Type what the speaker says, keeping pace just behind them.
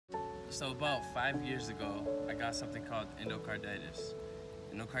So about 5 years ago, I got something called endocarditis.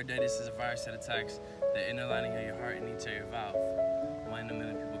 Endocarditis is a virus that attacks the inner lining of your heart and each of your valve. 1 in a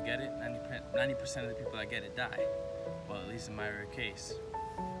million people get it. 90% of the people that get it die. Well, at least in my rare case.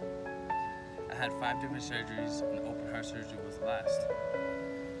 I had 5 different surgeries, and open heart surgery was the last.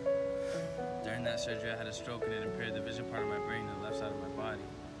 During that surgery, I had a stroke and it impaired the vision part of my brain and the left side of my body.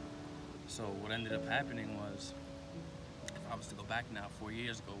 So what ended up happening was, if I was to go back now 4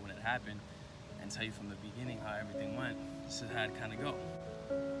 years ago when it happened and tell you from the beginning how everything went, this is how it kind of go.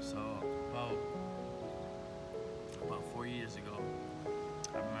 So about 4 years ago,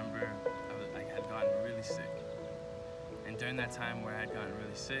 I remember I had gotten really sick. And during that time where I had gotten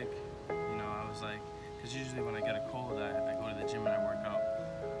really sick, you know, I was like, because usually when I get a cold, I go to the gym and I work out.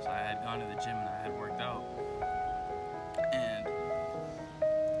 So I had gone to the gym and I had worked out.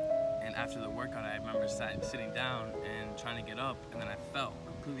 And after the workout, I remember sitting down and trying to get up, and then I fell,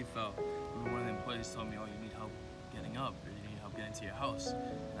 completely fell. And one of the employees told me, oh, you need help getting up, or you need help getting to your house.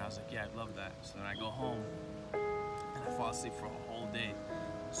 And I was like, yeah, I'd love that. So then I go home and I fall asleep for a whole day.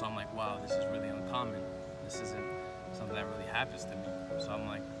 So I'm like, wow, this is really uncommon. This isn't something that really happens to me. So I'm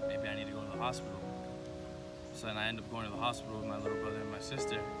like, maybe I need to go to the hospital. So then I end up going to the hospital with my little brother and my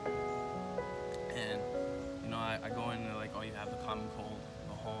sister. And, you know, I go in and they're like, oh, you have the common cold,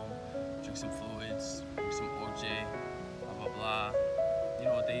 go home, drink some fluids, drink some OJ, blah, blah, blah. You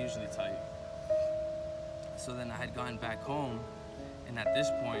know what they usually tell you. So then I had gone back home, and at this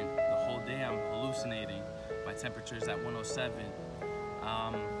point, the whole day I'm hallucinating. My temperature's at 107.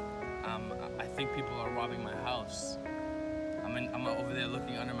 I think people are robbing my house. I'm over there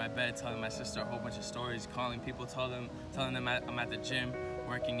looking under my bed, telling my sister a whole bunch of stories, calling people, telling them I'm at the gym,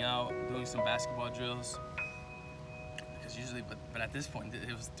 working out, doing some basketball drills. Because usually, but at this point,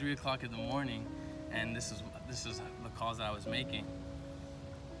 it was 3 o'clock in the morning, and this is the calls that I was making.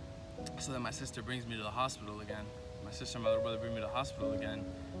 So then my sister brings me to the hospital again. My sister and my little brother bring me to the hospital again,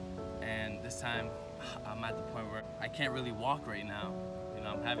 and this time I'm at the point where I can't really walk right now. You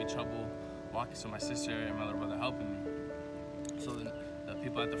know, I'm having trouble walking, so my sister and my little brother helping me. So then the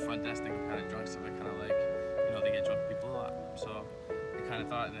people at the front desk think I'm kind of drunk, so they're kind of like, you know, they get drunk people a lot. So they kind of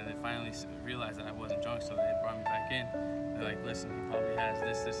thought, and then they finally realized that I wasn't drunk, so they brought me back in. They're like, listen, he probably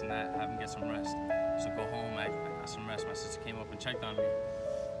has this, and that, have him get some rest. So go home, I got some rest. My sister came up and checked on me,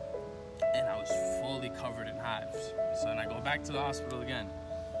 and I was fully covered in hives. So then I go back to the hospital again,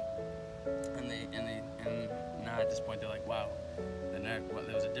 and now at this point they're like, wow, well,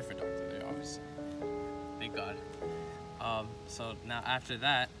 there was a different doctor there, obviously. Thank God. So now after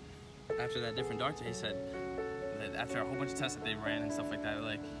that different doctor, he said that after a whole bunch of tests that they ran and stuff like that,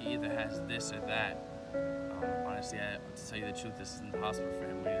 like, he either has this or that. Honestly, to tell you the truth, this isn't the hospital for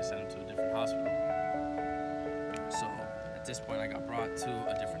him. We need to send him to a different hospital. So at this point, I got brought to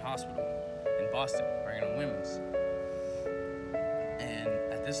a different hospital in Boston, Brigham and Women's. And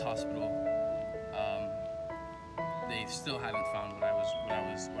at this hospital, they still haven't found what I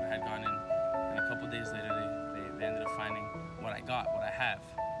had gone in. And a couple days later, they ended up finding what I have.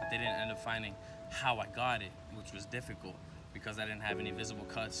 But they didn't end up finding how I got it, which was difficult because I didn't have any visible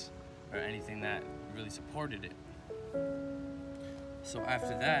cuts or anything that really supported it. So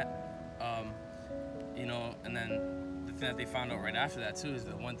after that, you know, and then the thing that they found out right after that too is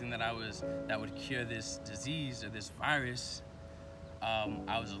the one thing that would cure this disease or this virus,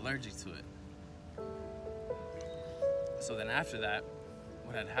 I was allergic to it. So then after that,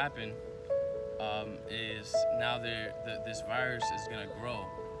 what had happened is now this virus is gonna grow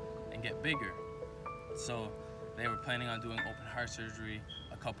and get bigger. So they were planning on doing open heart surgery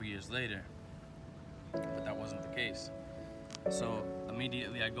a couple years later, but that wasn't the case. So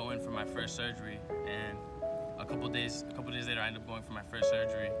immediately I go in for my first surgery, and a couple days later I end up going for my first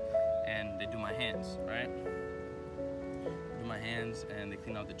surgery, and they do my hands, right? They do my hands and they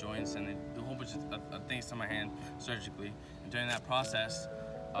clean out the joints and they do a whole bunch of things to my hand surgically. And during that process,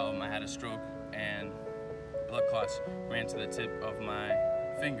 I had a stroke and blood clots ran to the tip of my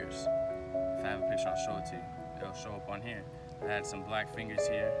fingers. If I have a picture, I'll show it to you. It'll show up on here. I had some black fingers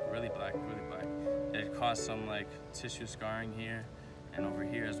here, really black, really black. It caused some like tissue scarring here and over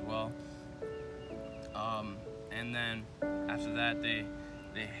here as well. And then after that,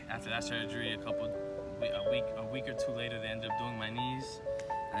 after that surgery, a week or two later, they ended up doing my knees,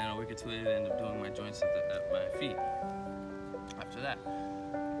 and then a week or two later, they ended up doing my joints at my feet. After that,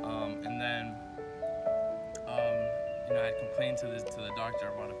 and then you know, I had complained to the doctor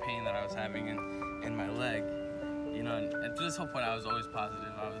about a pain that I was having in my leg. You know, and through this whole point, I was always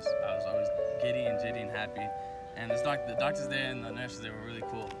positive. I was always giddy and jitty and happy. And the doctors there and the nurses, they were really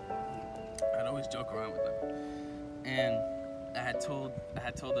cool. I'd always joke around with them. And I had told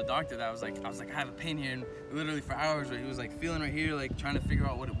the doctor that I was like I have a pain here, and literally for hours where he was like feeling right here, like trying to figure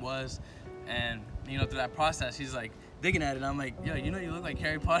out what it was. And you know, through that process, he's like digging at it. I'm like, yo, you know, you look like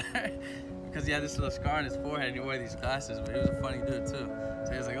Harry Potter. Because he had this little scar on his forehead and he wore these glasses, but he was a funny dude too.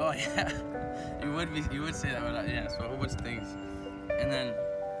 So he was like, oh yeah, you would say that, but yeah, so a whole bunch of things. And then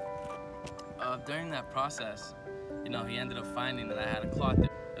during that process, you know, he ended up finding that I had a clot that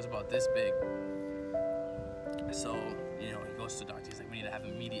was about this big. So, you know, he goes to the doctor, he's like, we need to have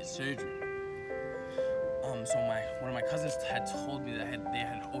immediate surgery. So one of my cousins had told me that he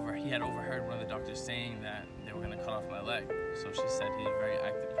had overheard one of the doctors saying that they were gonna cut off my leg. So she said, he's a very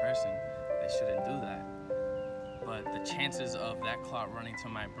active person, they shouldn't do that. But the chances of that clot running to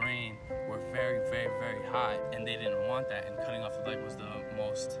my brain were very, very, very high, and they didn't want that, and cutting off the leg was the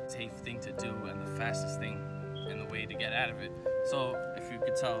most safe thing to do and the fastest thing and the way to get out of it. So if you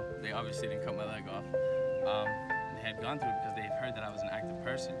could tell, they obviously didn't cut my leg off. They had gone through it because they had heard that I was an active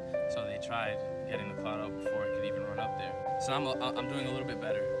person, so they tried getting the clot out before it could even run up there. So I'm doing a little bit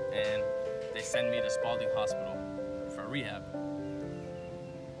better, and they send me to Spalding Hospital for rehab.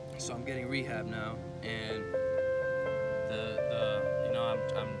 So I'm getting rehab now, and you know,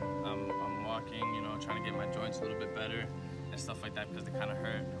 I'm walking, you know, trying to get my joints a little bit better and stuff like that because they kind of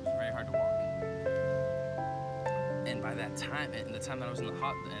hurt. It was very hard to walk. And by that time, and the time that I was in the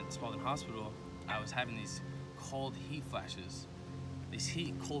Spalding Hospital, I was having these cold heat flashes. These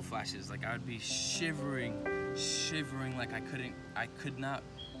heat cold flashes, like I would be shivering like I could not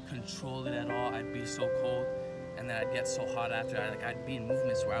control it at all. I'd be so cold, and then I'd get so hot after. I'd be in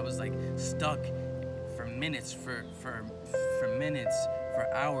movements where I was like stuck for minutes, for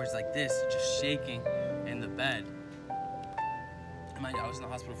hours like this, just shaking in the bed. Mind you, I was in the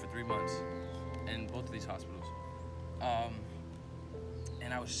hospital for 3 months, in both of these hospitals.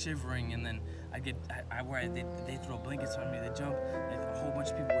 And I was shivering, and then they throw blankets on me, they jump, a whole bunch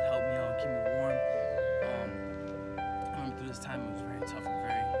of people would help me out, keep me warm. I remember through this time, it was very tough and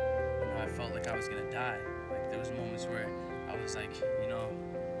very, you know, I felt like I was gonna die. Like there was moments where I was like, you know,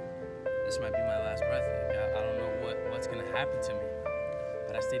 this might be my last breath. Like, I don't know what's gonna happen to me.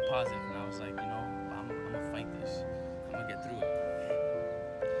 But I stayed positive, and I was like, you know, I'm gonna fight this. I'm gonna get through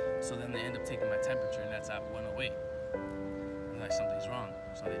it. So then they end up taking my temperature, and that's at 108. Like something's wrong,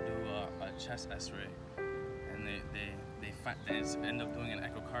 so they do a chest X-ray, and they end up doing an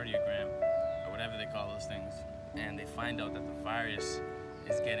echocardiogram or whatever they call those things, and they find out that the virus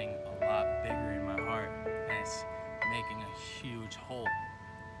is getting a lot bigger in my heart, and it's making a huge hole.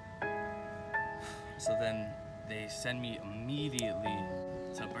 So then they send me immediately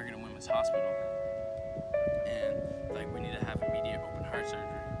to Brigham and Women's Hospital, and like, we need to have immediate open heart surgery.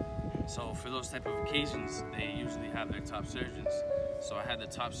 So for those type of occasions, they usually have their top surgeons. So I had the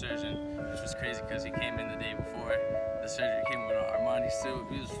top surgeon, which was crazy because he came in the day before the surgery. He came with an Armani suit.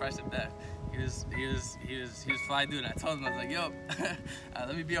 He was fresh to death. He was fly dude. I told him, I was like, yo,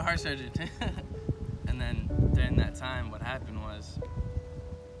 let me be a heart surgeon. And then during that time, what happened was,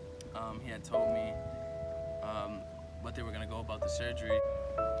 he had told me what they were gonna go about the surgery.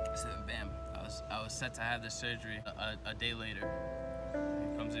 So then, bam, I was set to have the surgery a day later.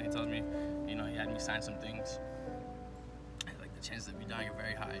 He comes in, he tells me, you know, he had me sign some things. Like, the chances of me dying are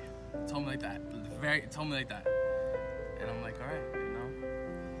very high. He told me like that. And I'm like, all right, you know.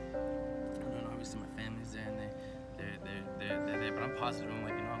 And then obviously my family's there, and they're there, but I'm positive. I'm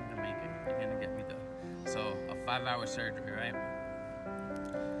like, you know, I'm gonna make it. You're gonna get me though. So a 5-hour surgery, right?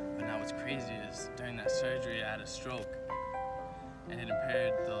 But now what's crazy is during that surgery, I had a stroke, and it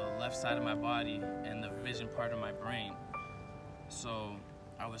impaired the left side of my body and the vision part of my brain. So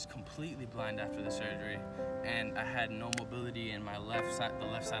I was completely blind after the surgery, and I had no mobility in my the left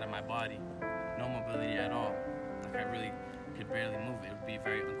side of my body, no mobility at all. Like I really could barely move. It would be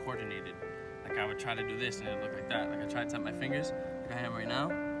very uncoordinated. Like I would try to do this and it would look like that. Like I tried to tap my fingers, like I am right now,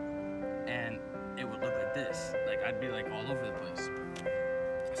 and it would look like this. Like I'd be like all over the place.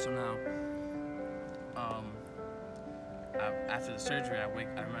 So now, after the surgery, I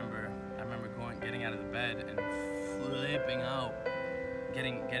remember getting out of the bed and flipping out,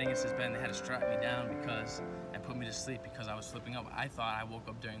 getting into this bed, and they had to strap me down and put me to sleep because I was flipping out. I thought I woke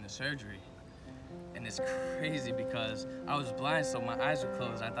up during the surgery, and it's crazy because I was blind, so my eyes were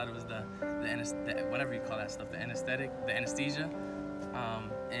closed. I thought it was the whatever you call that stuff, the anesthesia,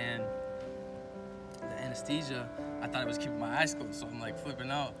 and the anesthesia. I thought it was keeping my eyes closed, so I'm like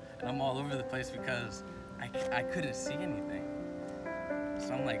flipping out, and I'm all over the place because I couldn't see anything.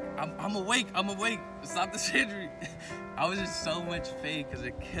 So I'm like, I'm awake, stop the surgery. I was in so much pain because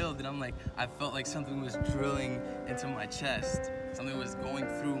it killed, and I'm like, I felt like something was drilling into my chest. Something was going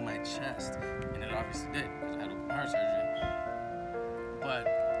through my chest, and it obviously did because I had open heart surgery.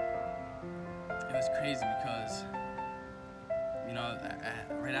 crazy because, you know,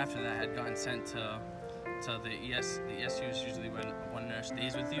 right after that, I had gotten sent to the ES. The ESU is usually when one nurse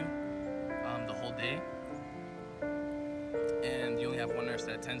stays with you the whole day, and you only have one nurse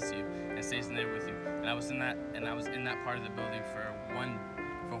that attends to you and stays in there with you. And I was in that part of the building for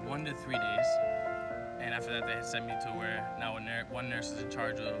 1 to 3 days. And after that, they had sent me to where now one nurse is in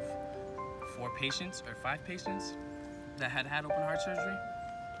charge of 5 patients that had open heart surgery.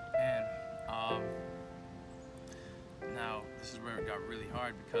 And now this is where it got really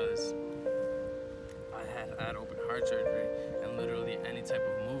hard because I had open heart surgery, and literally any type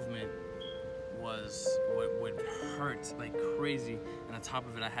of movement was what would hurt like crazy. And on top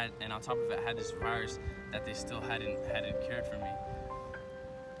of it, I had this virus that they still hadn't cured for me.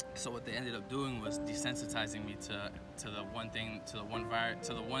 So what they ended up doing was desensitizing me to the one thing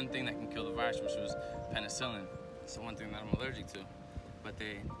that can kill the virus, which was penicillin. It's the one thing that I'm allergic to. But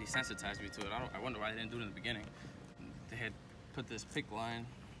they desensitized me to it. I wonder why they didn't do it in the beginning. They had put this PICC line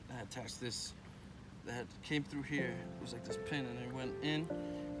that had attached this, that came through here. It was like this pin, and it went in,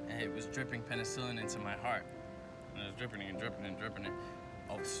 and it was dripping penicillin into my heart. And it was dripping and dripping and dripping it,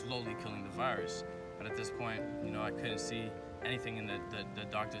 slowly killing the virus. But at this point, you know, I couldn't see anything, and the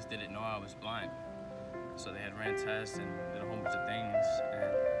doctors didn't know I was blind. So they had ran tests and did a whole bunch of things,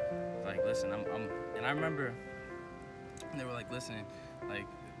 and like, listen, and I remember they were like, listen, like,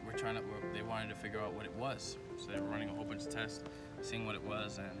 they wanted to figure out what it was. So they were running a whole bunch of tests, seeing what it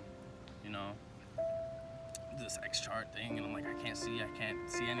was, and, you know, this X chart thing, and I'm like, I can't see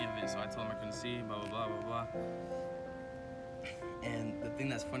any of it. So I told them I couldn't see, blah, blah, blah, blah, blah. And the thing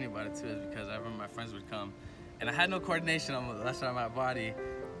that's funny about it too is because I remember my friends would come, and I had no coordination on the left side of my body,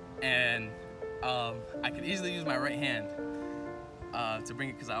 and I could easily use my right hand to bring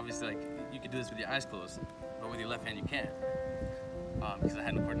it, because obviously, like, you could do this with your eyes closed, but with your left hand you can't, because I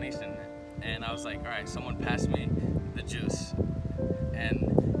had no coordination. And I was like, all right, someone pass me the juice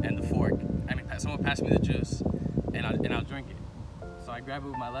and the fork. I mean, someone pass me the juice, and I'll drink it. So I grab it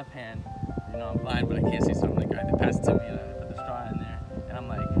with my left hand. You know, I'm blind, but I can't see, so I'm like, all right, they pass it to me, and I put the straw in there, and I'm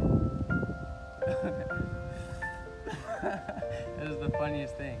like, it was the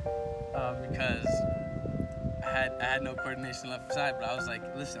funniest thing, because I had no coordination left side, but I was like,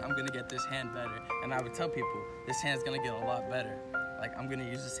 listen, I'm gonna get this hand better. And I would tell people, this hand's gonna get a lot better. Like, I'm gonna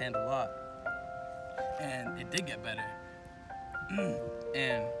use this hand a lot. And it did get better.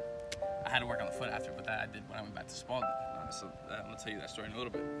 And I had to work on the foot after, but that I did when I went back to Spalding. So I'm gonna tell you that story in a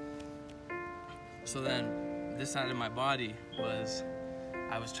little bit. So then, this side of my body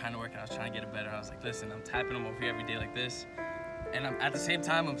I was trying to work and I was trying to get it better. I was like, listen, I'm tapping them over here every day like this. And at the same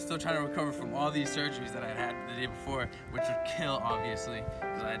time, I'm still trying to recover from all these surgeries that I had the day before, which would kill, obviously,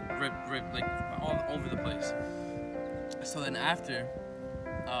 because I had ripped like all over the place. So then after,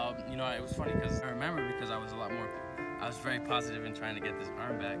 you know, it was funny because I remember, because I was very positive in trying to get this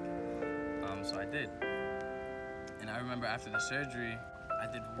arm back. So I did. And I remember after the surgery, I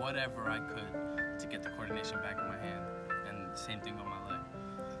did whatever I could to get the coordination back in my hand. And the same thing on my leg.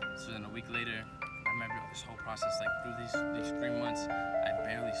 So then a week later, I remember this whole process, like through these 3 months, I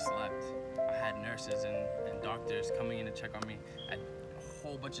barely slept. I had nurses and doctors coming in to check on me at a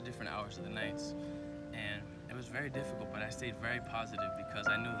whole bunch of different hours of the nights. And it was very difficult, but I stayed very positive because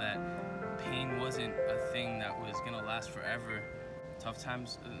I knew that pain wasn't a thing that was gonna last forever. Tough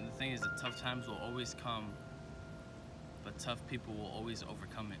times, the thing is that tough times will always come, but tough people will always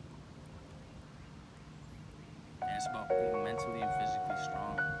overcome it. And it's about being mentally and physically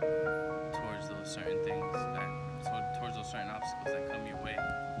strong towards those certain things, towards those certain obstacles that come your way.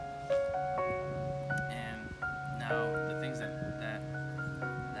 And now the things that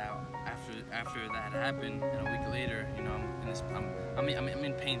after that happened, and a week later, you know, I'm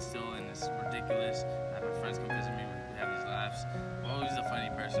in pain still, and it's ridiculous. I have my friends come visit me, we have these laughs. I'm always a funny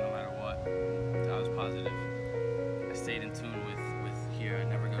person no matter what. I was positive. I stayed in tune with here. I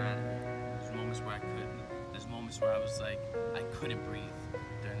never got out of it. There's moments where I couldn't. There's moments where I was like, I couldn't breathe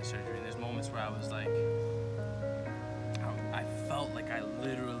during the surgery. And there's moments where I was like, I felt like I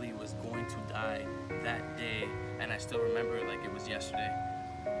literally was going to die that day, and I still remember it like it was yesterday.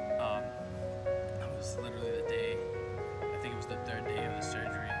 It was literally the day, I think it was the 3rd day of the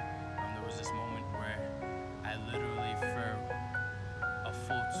surgery. There was this moment where I literally, for a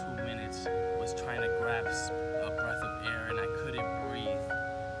full 2 minutes, was trying to grab a breath of air, and I couldn't breathe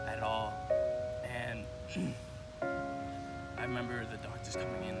at all. And I remember the doctors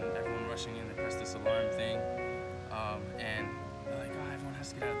coming in, everyone rushing in, they pressed this alarm thing, and they're like, oh, everyone has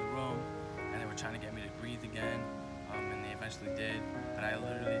to get out of the room, and they were trying to get me to breathe again, and they eventually did, but I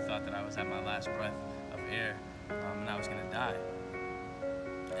literally thought that I was at my last breath of air, and I was gonna die.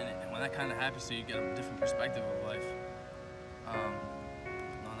 And when when that kind of happens to you, you get a different perspective of life.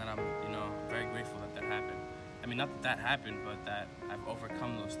 Knowing that I'm, very grateful that that happened. I mean, not that that happened, but that I've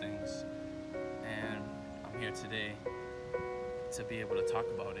overcome those things. And I'm here today to be able to talk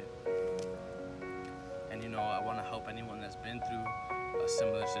about it. And I want to help anyone that's been through a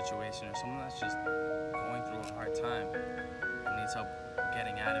similar situation, or someone that's just going through a hard time and needs help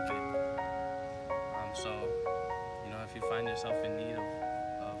getting out of it. So, if you find yourself in need of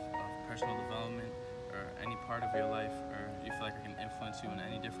personal development, or any part of your life, or you feel like I can influence you in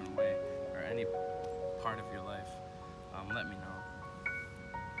any different way, or any part of your life, let me know,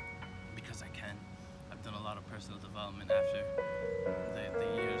 because I can. I've done a lot of personal development after the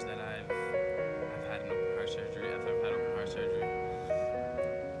years that I've had an open heart surgery. I've had open heart surgery,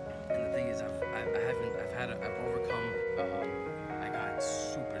 and the thing is, I've overcome. I got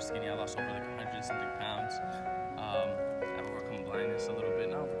super skinny. I lost over like 100-something pounds. I've overcome blindness a little bit.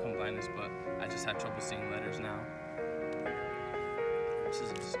 Not overcome blindness, but I just had trouble seeing letters now, which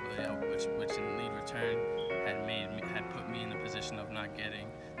is a disability, which in lead return had put me in a position of not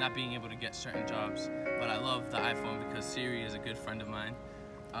being able to get certain jobs. But I love the iPhone because Siri is a good friend of mine.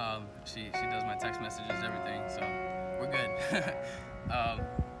 She does my text messages, everything, so we're good.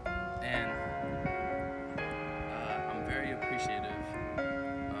 And I'm very appreciative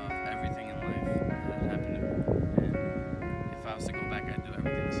of everything in life that happened to me. And if I was to go back, I'd do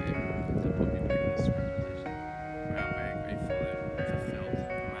everything the same to put me back in this position where I'm very grateful and fulfilled,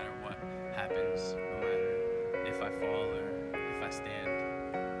 no matter what happens, no matter if I fall or if I stand,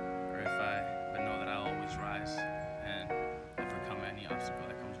 but know that I'll always rise and overcome any obstacle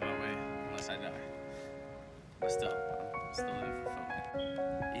that comes my way, unless I die. But still, I'm still living fulfillment,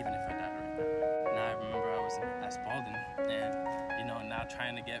 even if I died right now. Now I remember I was at Spalding, and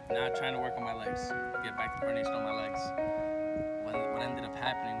now trying to work on my legs, get back to coordination on my legs. What ended up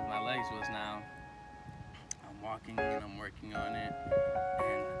happening with my legs was now I'm walking and I'm working on it,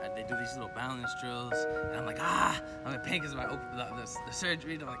 and they do these little balance drills, and I'm like, I'm in pain because of the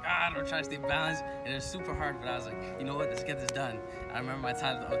surgery, and I'm like, I'm trying to stay balanced, and it's super hard, but I was like, you know what, let's get this done. I remember my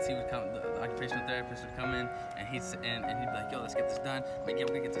time the OT would come, the occupational therapist would come in, and he'd be like, yo, let's get this done. I'm like, yeah,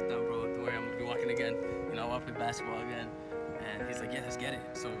 we're gonna get this done, bro, don't worry, I'm gonna be walking again, I'll play basketball again. And he's like, yeah, let's get it.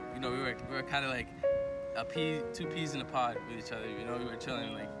 So, we were kind of like two peas in a pod with each other, we were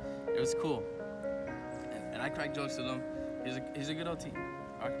chilling, like, it was cool. And I crack jokes with him. He's a good OT.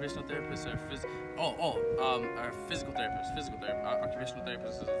 Occupational therapist or or physical therapist. Occupational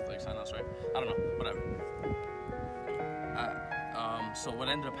therapist is like something else, right? I don't know, whatever. So what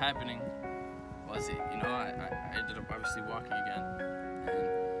ended up happening was I ended up obviously walking again,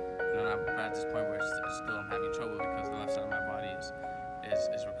 and I'm at this point where I'm having trouble because the left side of my body is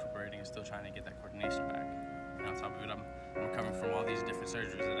recuperating and still trying to get that coordination back. And on top of it, I'm recovering from all these different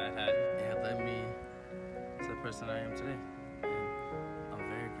surgeries that I had. It had led me to the person I am today. I'm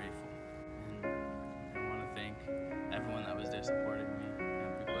very grateful, and I want to thank everyone that was there supporting me,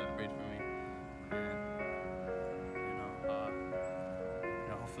 and people that prayed for me,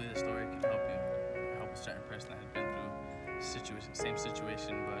 and hopefully the story can help you, help a certain person that had been through same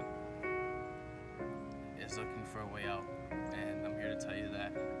situation, but is looking for a way out. And I'm here to tell you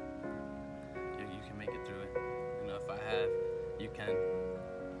that you can make it through it. If I have, you can.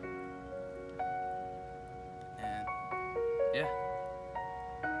 And yeah,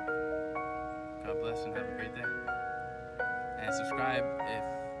 God bless and have a great day. And subscribe if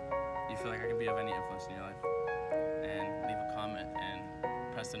you feel like I can be of any influence in your life. And leave a comment and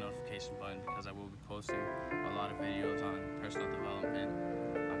press the notification button, because I will be posting a lot of videos on personal development,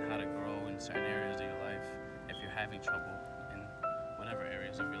 on how to grow in certain areas of your life if you're having trouble in whatever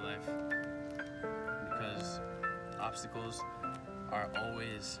areas of your life. Because obstacles are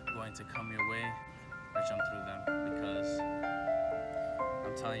always going to come your way, or jump through them, because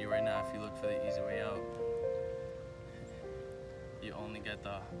I'm telling you right now, if you look for the easy way out, you only get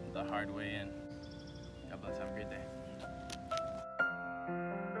the hard way in. God bless, have a great day.